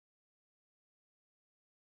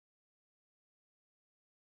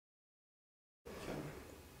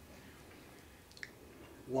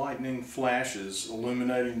Lightning flashes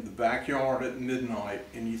illuminating the backyard at midnight,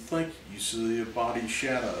 and you think you see a body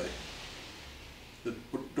shadow. The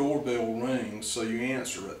doorbell rings, so you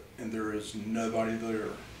answer it, and there is nobody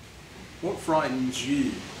there. What frightens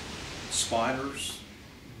you? Spiders?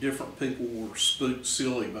 Different people were spooked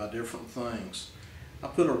silly by different things. I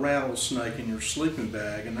put a rattlesnake in your sleeping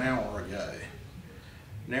bag an hour ago.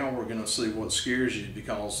 Now we're going to see what scares you,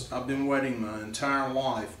 because I've been waiting my entire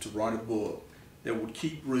life to write a book that would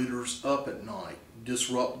keep readers up at night,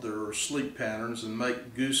 disrupt their sleep patterns, and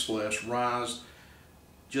make goose flesh rise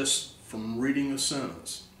just from reading a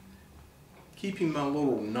sentence. Keeping my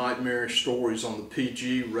little nightmarish stories on the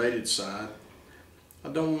PG rated side, I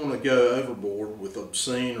don't want to go overboard with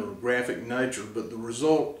obscene or graphic nature, but the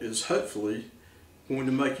result is hopefully going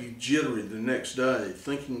to make you jittery the next day,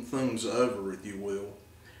 thinking things over, if you will.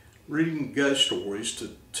 Reading ghost stories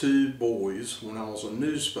to two boys when I was a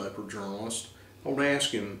newspaper journalist, I would ask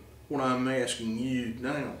him what I'm asking you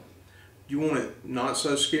now. Do you want it not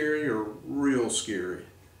so scary or real scary?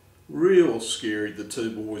 Real scary, the two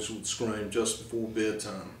boys would scream just before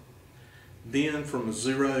bedtime. Then, from a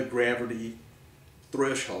zero gravity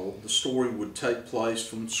threshold, the story would take place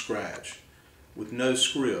from scratch, with no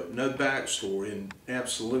script, no backstory, and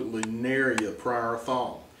absolutely nary a prior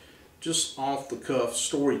thought. Just off-the-cuff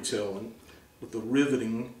storytelling with a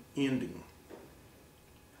riveting ending.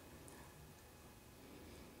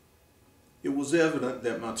 It was evident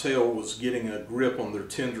that my tale was getting a grip on their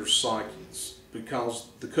tender psyches, because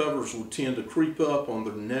the covers would tend to creep up on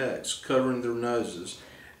their necks, covering their noses,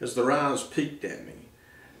 as their eyes peeked at me.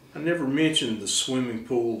 I never mentioned the swimming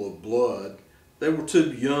pool of blood. They were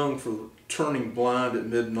too young for turning blind at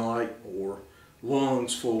midnight, or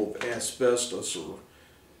lungs full of asbestos, or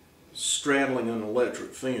straddling an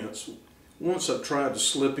electric fence. Once I tried to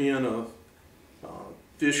slip in a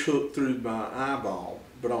fish hook through my eyeball,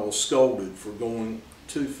 but I was scolded for going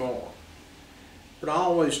too far. But I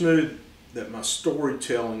always knew that my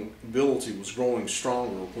storytelling ability was growing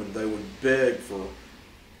stronger when they would beg for,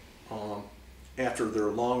 after their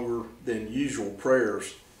longer than usual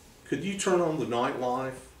prayers, could you turn on the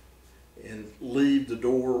nightlight and leave the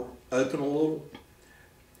door open a little?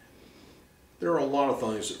 There are a lot of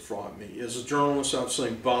things that frighten me. As a journalist, I've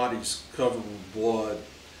seen bodies covered with blood.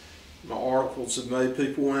 My articles have made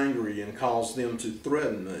people angry and caused them to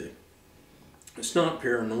threaten me. It's not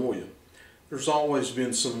paranoia. There's always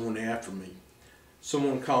been someone after me.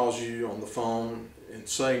 Someone calls you on the phone and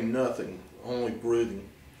saying nothing, only breathing.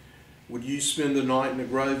 Would you spend the night in the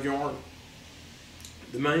graveyard?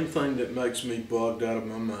 The main thing that makes me bugged out of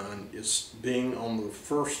my mind is being on the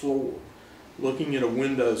first floor, looking at a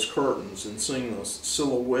window's curtains and seeing a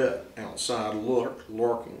silhouette outside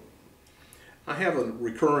lurking. I have a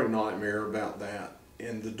recurring nightmare about that,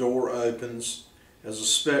 and the door opens as a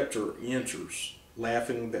specter enters,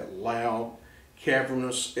 laughing that loud,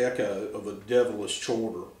 cavernous echo of a devilish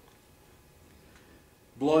chortle.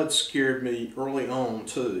 Blood scared me early on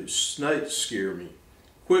too. Snakes scare me.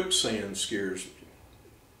 Quicksand scares me,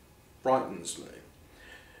 frightens me.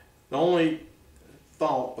 The only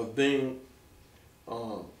thought of being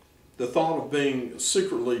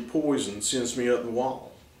secretly poisoned sends me up the wall.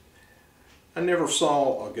 I never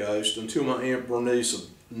saw a ghost until my Aunt Bernice of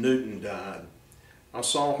Newton died. I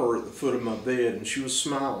saw her at the foot of my bed, and she was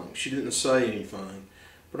smiling. She didn't say anything,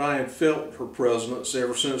 but I had felt her presence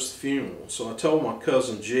ever since the funeral, so I told my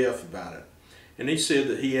cousin Jeff about it, and he said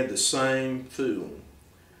that he had the same feeling.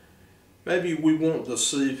 Maybe we want to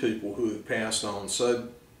see people who have passed on so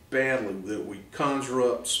badly that we conjure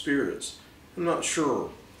up spirits. I'm not sure.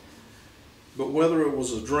 But whether it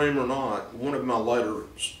was a dream or not, one of my later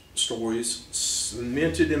stories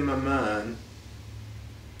cemented in my mind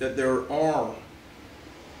that there are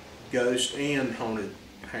ghost and haunted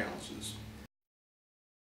houses.